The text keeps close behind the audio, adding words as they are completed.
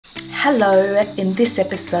Hello, in this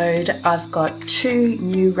episode I've got two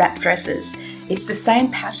new wrap dresses. It's the same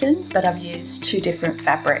pattern but I've used two different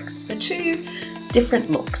fabrics for two different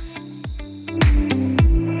looks.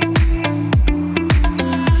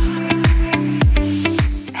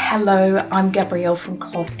 Hello, I'm Gabrielle from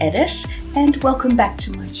Cloth Edit and welcome back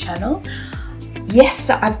to my channel. Yes,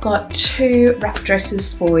 I've got two wrap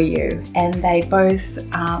dresses for you and they both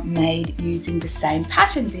are made using the same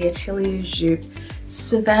pattern, the Atelier Jupe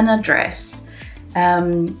Savannah dress.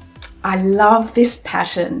 I love this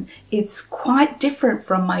pattern. It's quite different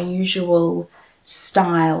from my usual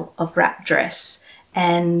style of wrap dress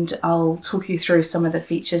and I'll talk you through some of the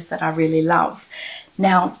features that I really love.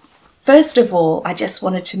 Now, first of all, I just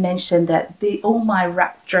wanted to mention that all my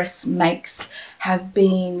wrap dress makes have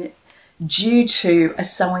been due to a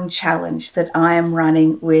sewing challenge that I am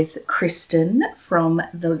running with Kristen from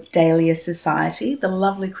the Dahlia Society, the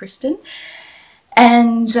lovely Kristen.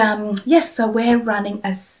 And yes, so we're running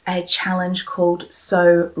a challenge called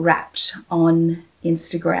SEWWRAPPED on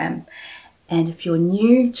Instagram. And if you're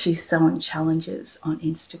new to sewing challenges on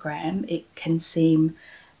Instagram, it can seem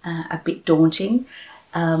a bit daunting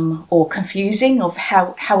or confusing of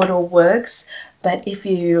how it all works. But if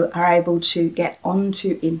you are able to get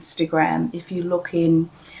onto Instagram, if you look in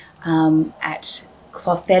at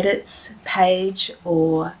Cloth Edit's page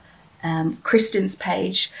or Kristen's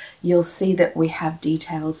page, you'll see that we have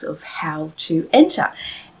details of how to enter.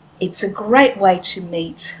 It's a great way to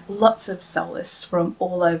meet lots of sewers from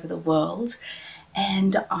all over the world,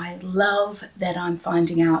 and I love that I'm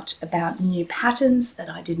finding out about new patterns that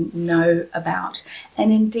I didn't know about,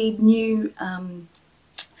 and indeed new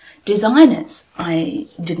designers I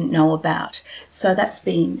didn't know about. So that's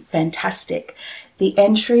been fantastic. The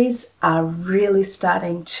entries are really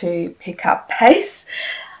starting to pick up pace.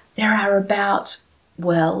 There are about,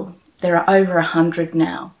 well, there are over 100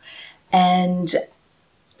 now, and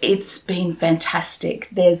it's been fantastic.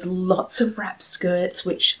 There's lots of wrap skirts,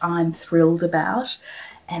 which I'm thrilled about,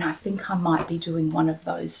 and I think I might be doing one of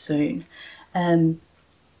those soon.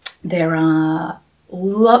 There are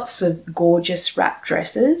lots of gorgeous wrap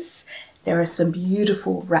dresses. There are some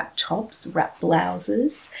beautiful wrap tops, wrap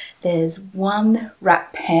blouses. There's one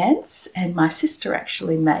wrap pants, and my sister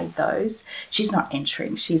actually made those. She's not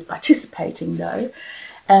entering, she's participating though.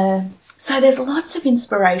 So there's lots of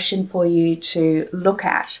inspiration for you to look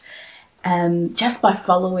at just by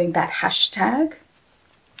following that hashtag.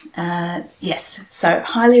 Yes, so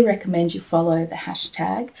highly recommend you follow the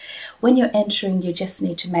hashtag. When you're entering, you just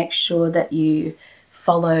need to make sure that you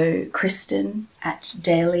follow Kristen at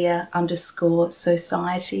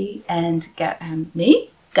Dahlia_Society and me,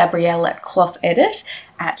 Gabrielle at Cloth Edit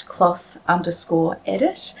at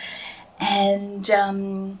Cloth_Edit. And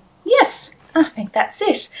yes, I think that's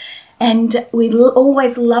it. And we'd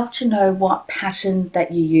always love to know what pattern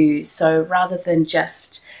that you use. So rather than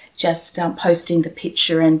just posting the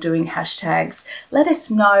picture and doing hashtags, let us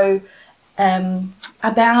know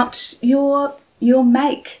about your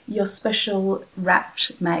make, your special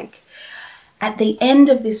wrapped make. At the end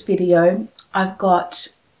of this video, I've got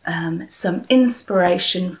some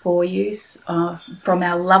inspiration for you from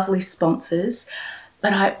our lovely sponsors,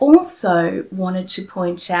 but I also wanted to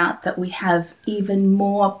point out that we have even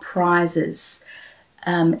more prizes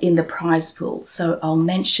in the prize pool, so I'll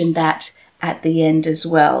mention that at the end as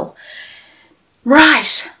well.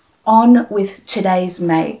 Right, on with today's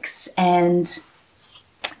makes, and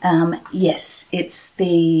yes, it's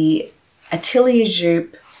the Atelier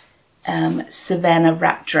Jupe Savannah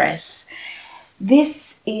wrap dress.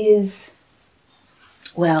 This is,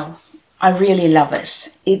 well, I really love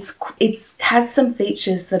it. It has some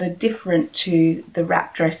features that are different to the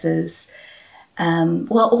wrap dresses,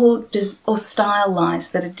 or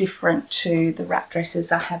stylized that are different to the wrap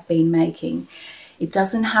dresses I have been making. It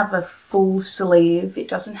doesn't have a full sleeve. It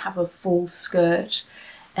doesn't have a full skirt.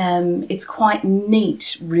 It's quite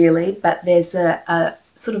neat, really, but there's a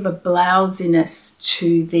sort of a blousiness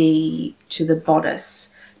to the bodice,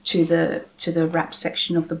 to the wrap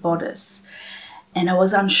section of the bodice. And I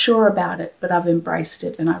was unsure about it, but I've embraced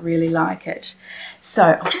it and I really like it.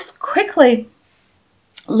 So I'll just quickly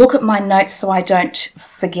look at my notes so I don't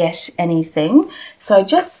forget anything. So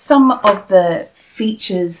just some of the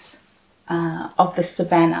features of the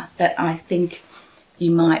Savannah that I think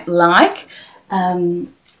you might like.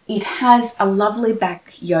 It has a lovely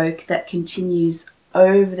back yoke that continues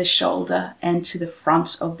over the shoulder and to the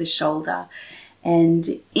front of the shoulder, and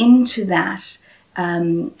into that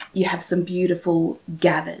you have some beautiful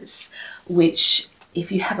gathers, which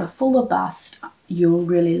if you have a fuller bust, you'll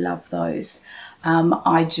really love those.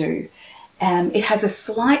 I do. It has a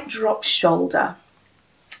slight drop shoulder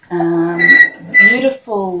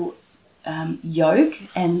Beautiful yoke,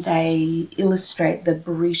 and they illustrate the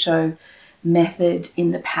burrito method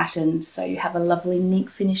in the pattern, so you have a lovely neat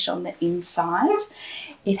finish on the inside.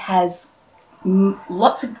 It has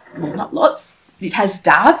lots of, well, not lots, it has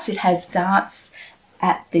darts. It has darts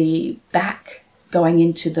at the back going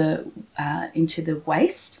into the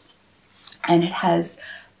waist, and it has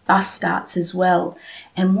bust darts as well.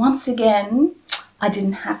 And once again, I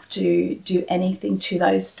didn't have to do anything to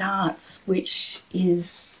those darts, which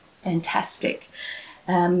is fantastic.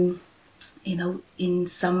 In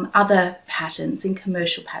some other patterns, in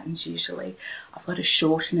commercial patterns usually, I've got to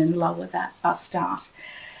shorten and lower that bust dart.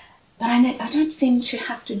 But I don't seem to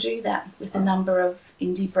have to do that with a number of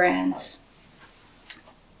indie brands.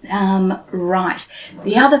 Right,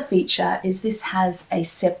 the other feature is this has a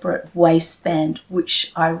separate waistband,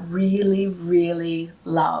 which I really, really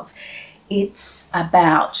love. It's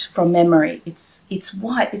about, from memory, it's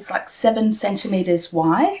wide, it's like 7 centimeters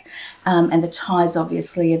wide, and the ties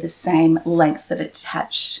obviously are the same length that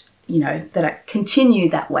attach, that continue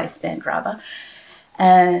that waistband rather.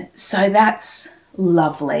 So that's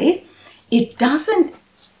lovely. It doesn't,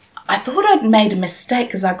 I thought I'd made a mistake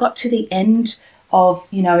because I got to the end of,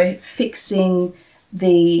 fixing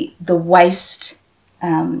the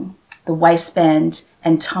waistband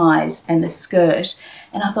and ties and the skirt,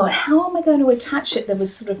 and I thought, how am I going to attach it? There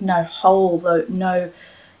was sort of no hole, though.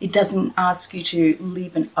 It doesn't ask you to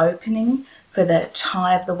leave an opening for the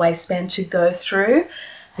tie of the waistband to go through.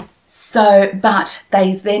 So, but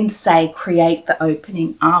they then say create the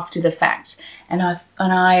opening after the fact, and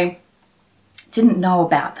I didn't know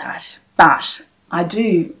about that, but I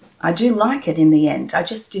do like it in the end. I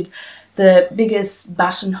just did the biggest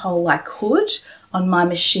buttonhole I could on my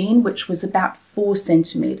machine, which was about 4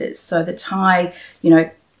 centimeters. So the tie,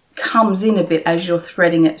 comes in a bit as you're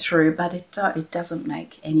threading it through, but it doesn't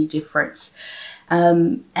make any difference.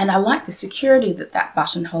 And I like the security that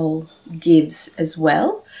buttonhole gives as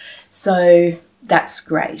well. So that's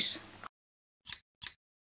great.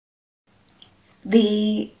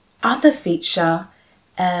 The other feature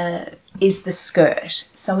is the skirt.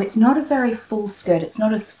 So it's not a very full skirt. It's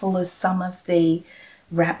not as full as some of the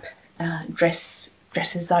wrap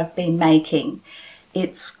dresses I've been making.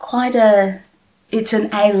 It's it's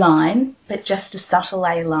an A-line, but just a subtle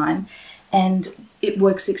A-line, and it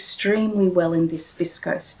works extremely well in this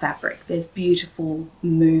viscose fabric. There's beautiful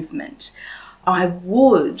movement. I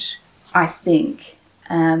would, I think,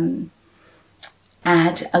 add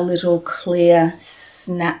a little clear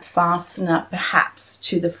snap fastener perhaps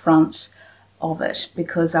to the front of it,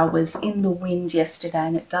 because I was in the wind yesterday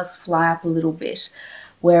and it does fly up a little bit,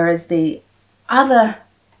 whereas the other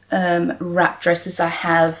wrap dresses I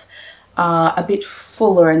have are a bit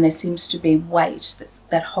fuller and there seems to be weight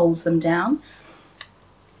that holds them down.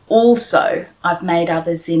 Also, I've made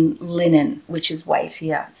others in linen, which is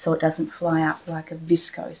weightier, so it doesn't fly up like a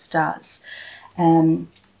viscose does.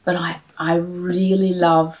 But I really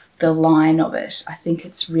love the line of it. I think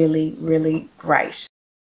it's really, really great.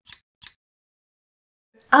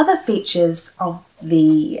 Other features of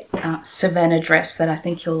the Savannah dress that I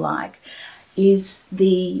think you'll like is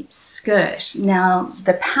the skirt. Now,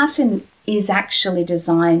 the pattern is actually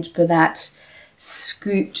designed for that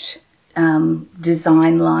scooped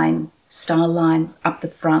design line, style line up the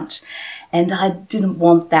front. And I didn't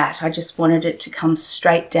want that. I just wanted it to come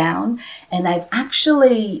straight down. And they've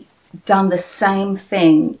actually done the same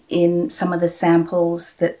thing in some of the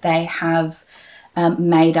samples that they have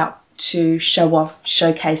made up to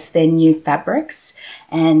showcase their new fabrics.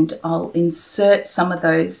 And I'll insert some of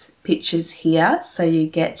those pictures here so you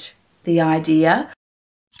get the idea.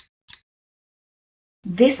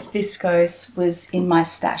 This viscose was in my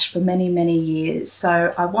stash for many, many years,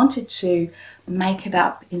 so I wanted to make it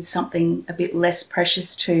up in something a bit less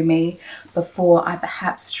precious to me before I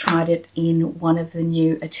perhaps tried it in one of the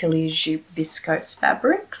new Atelier Jupe viscose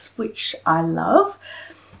fabrics, which I love.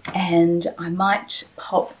 And I might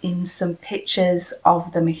pop in some pictures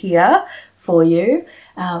of them here for you.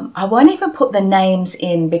 I won't even put the names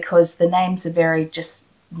in because the names are very just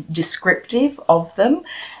descriptive of them,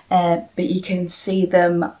 but you can see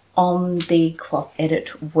them on the Cloth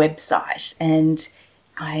Edit website, and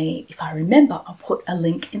if I remember, I'll put a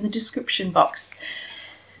link in the description box.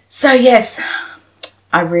 So yes,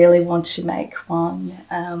 I really want to make one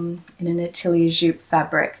in an Atelier Jupe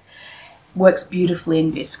fabric. Works beautifully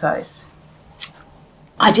in viscose.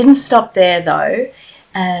 I didn't stop there though.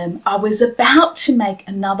 I was about to make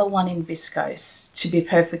another one in viscose, to be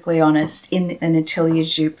perfectly honest, in an Atelier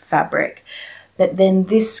Jupe fabric. But then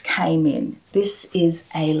this came in. This is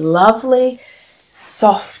a lovely,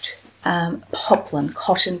 soft poplin,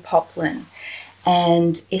 cotton poplin,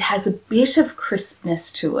 and it has a bit of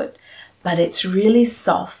crispness to it, but it's really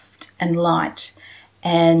soft and light,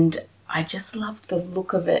 and I just loved the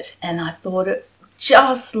look of it, and I thought it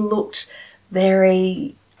just looked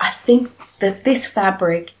very, I think that this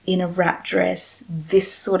fabric in a wrap dress,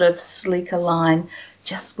 this sort of sleeker line,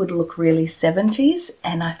 just would look really 70s,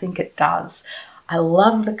 and I think it does. I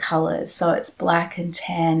love the colors, so it's black and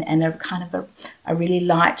tan and a kind of a really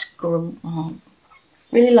light taupe.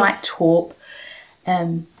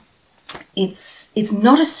 It's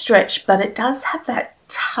not a stretch, but it does have that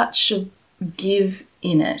touch of give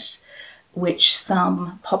in it, which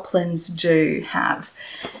some poplins do have.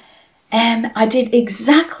 And I did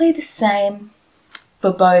exactly the same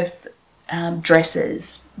for both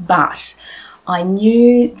dresses, but I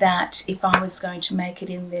knew that if I was going to make it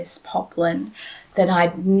in this poplin, that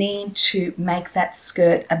I'd need to make that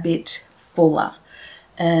skirt a bit fuller.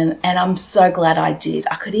 And I'm so glad I did.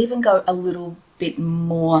 I could even go a little bit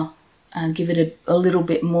more, give it a little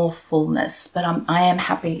bit more fullness, but I am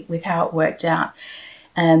happy with how it worked out.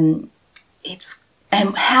 And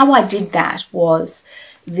how I did that was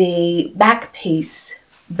the back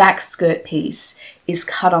skirt piece is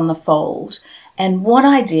cut on the fold, and what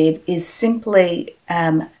I did is simply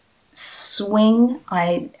I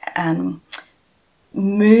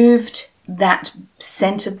moved that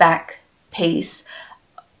center back piece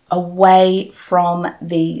away from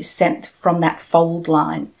that fold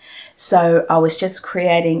line, so I was just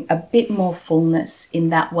creating a bit more fullness in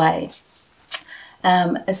that way.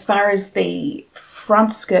 As far as the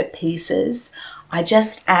front skirt pieces, I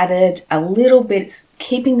just added a little bit,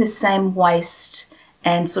 keeping the same waist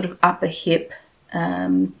and sort of upper hip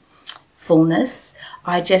fullness.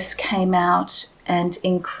 I just came out and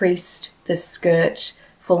increased the skirt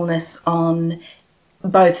fullness on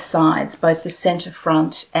both sides, both the center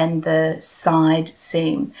front and the side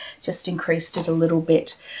seam. Just increased it a little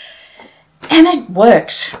bit. And it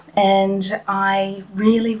worked, and I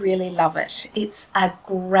really, really love it. It's a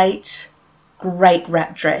great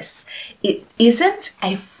wrap dress. It isn't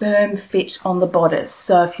a firm fit on the bodice,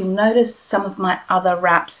 so if you'll notice some of my other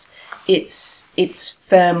wraps, it's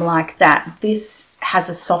firm like that. This has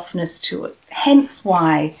a softness to it, hence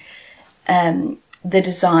why the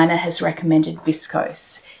designer has recommended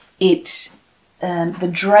viscose. The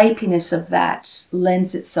drapiness of that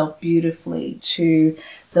lends itself beautifully to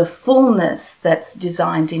the fullness that's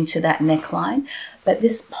designed into that neckline. But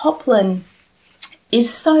this poplin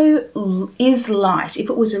is light. If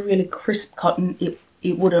it was a really crisp cotton,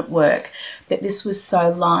 it wouldn't work. But this was so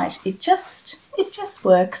light, it just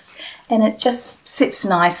works, and it just sits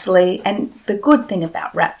nicely. And the good thing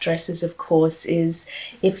about wrap dresses, of course, is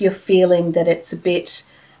if you're feeling that it's a bit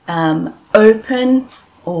open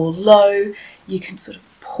or low, you can sort of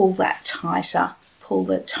pull that tighter, pull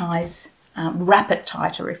the ties, wrap it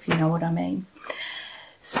tighter, if you know what I mean.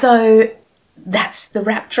 So that's the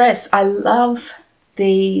wrap dress. I love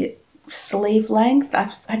the sleeve length.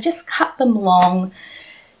 I just cut them long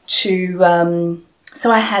to,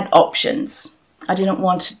 so I had options. I didn't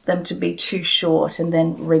want them to be too short and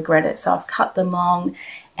then regret it. So I've cut them long,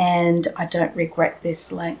 and I don't regret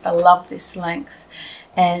this length. I love this length,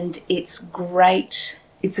 and it's great.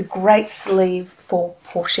 It's a great sleeve for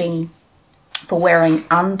wearing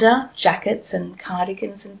under jackets and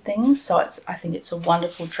cardigans and things. So I think it's a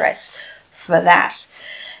wonderful dress for that.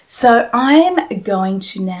 So I'm going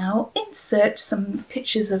to now insert some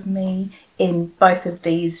pictures of me in both of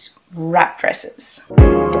these wrap dresses.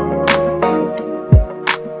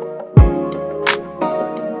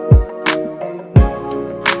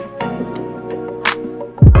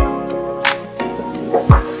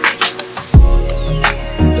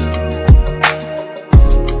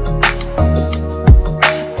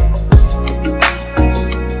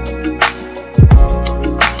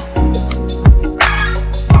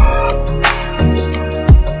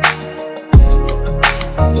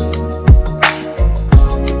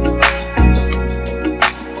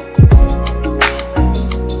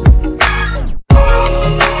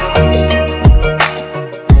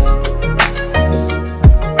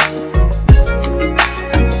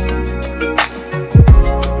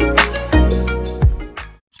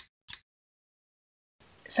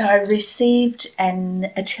 So I received an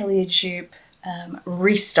Atelier Jupe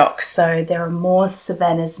restock, so there are more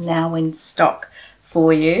Savannahs now in stock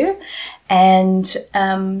for you. And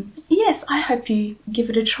yes, I hope you give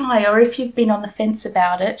it a try, or if you've been on the fence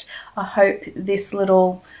about it, I hope this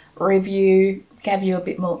little review gave you a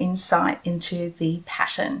bit more insight into the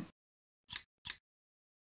pattern.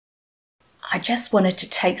 I just wanted to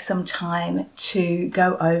take some time to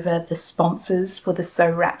go over the sponsors for the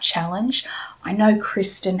Sew Wrap Challenge. I know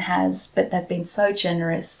Kristen has, but they've been so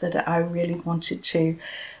generous that I really wanted to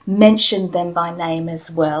mention them by name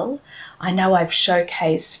as well. I know I've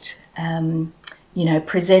showcased, you know,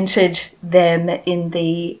 presented them in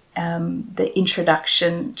the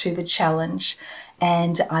introduction to the challenge,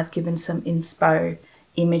 and I've given some inspo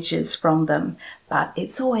images from them, but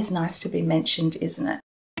it's always nice to be mentioned, isn't it?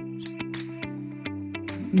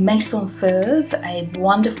 Maison Feuve, a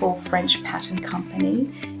wonderful French pattern company,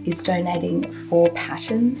 is donating 4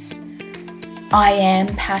 patterns. I Am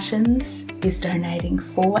Patterns is donating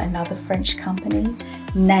 4, another French company.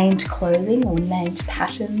 Named Clothing or Named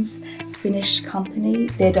Patterns, Finnish company,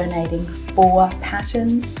 they're donating 4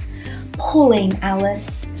 patterns. Pauline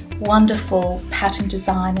Alice, wonderful pattern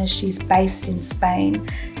designer, she's based in Spain,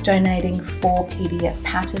 donating 4 PDF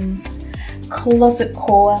patterns. Closet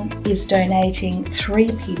Core is donating 3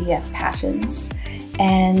 PDF patterns,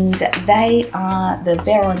 and they are the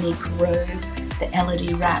Veronique robe, the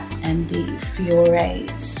Elodie wrap, and the Fiore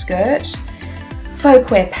skirt.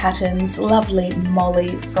 Folkwear Patterns, lovely Molly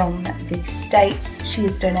from the States, she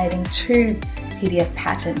is donating 2 PDF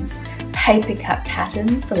patterns. Paper Cut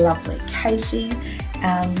Patterns, the lovely Katie,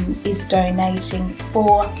 is donating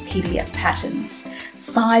 4 PDF patterns.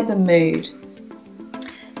 Fibre Mood,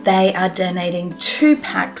 they are donating 2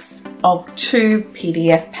 packs of 2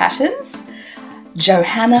 PDF patterns.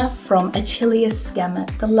 Johanna from Atelier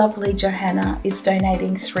Jupe, the lovely Johanna, is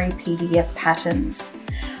donating 3 PDF patterns.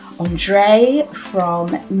 Andre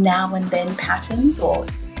from Now and Then Patterns, or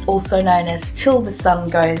also known as Till the Sun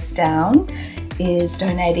Goes Down, is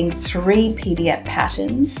donating 3 PDF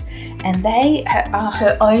patterns, and they are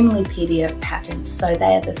her only PDF patterns, so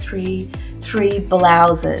they are the three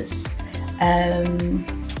blouses.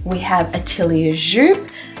 We have Atelier Jupe,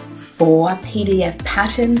 4 PDF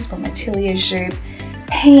patterns from Atelier Jupe.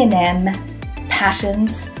 P&M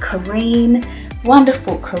Patterns, Corrine,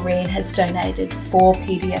 wonderful Corrine, has donated 4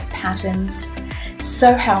 PDF patterns.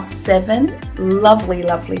 Sew House 7,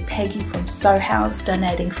 lovely Peggy from Sew House,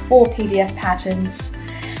 donating 4 PDF patterns.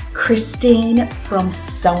 Christine from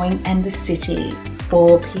Sewing and the City,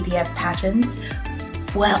 4 PDF patterns.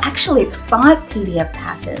 Well, actually it's 5 PDF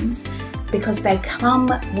patterns because they come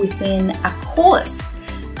within a course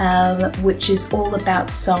which is all about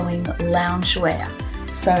sewing loungewear.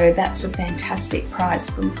 So that's a fantastic prize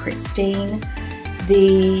from Christine.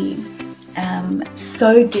 The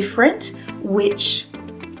So Different, which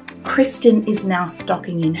Kristen is now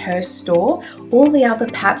stocking in her store. All the other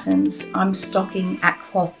patterns I'm stocking at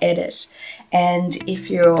Cloth Edit, and if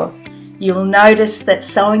you'll notice that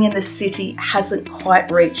Sewing in the City hasn't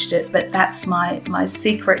quite reached it, but that's my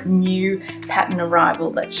secret new pattern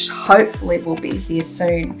arrival that hopefully will be here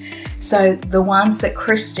soon. So the ones that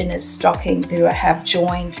Kristen is stocking who have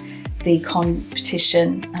joined the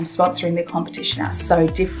competition, sponsoring the competition, are So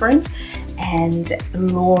Different, and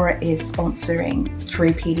Laura is sponsoring 3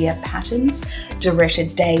 PDF patterns.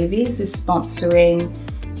 Doretta Davies is sponsoring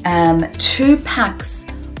 2 packs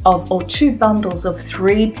of, or 2 bundles of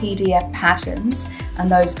 3 PDF patterns, and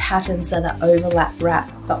those patterns are the overlap wrap,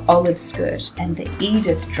 the olive skirt, and the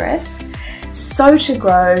Edith dress. Sew to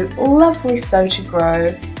Grow, lovely Sew to Grow,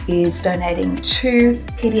 is donating 2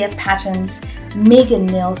 PDF patterns. Megan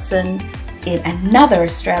Nielsen, another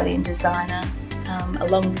Australian designer,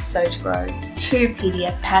 along with Sew to Grow, 2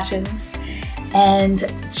 PDF patterns. And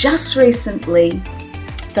just recently,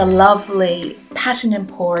 the lovely Pattern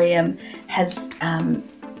Emporium has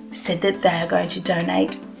said that they are going to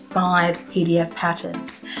donate 5 PDF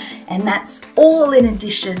patterns, and that's all in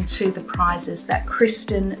addition to the prizes that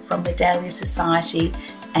Kristen from the Dahlia Society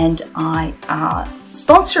and I are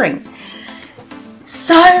sponsoring.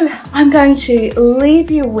 So I'm going to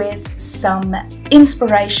leave you with some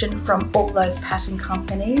inspiration from all those pattern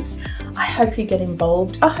companies. I hope you get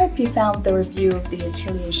involved. I hope you found the review of the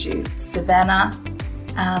Atelier Jupe Savannah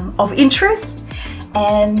of interest,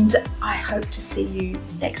 and I hope to see you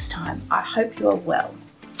next time. I hope you are well.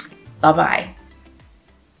 Bye-bye.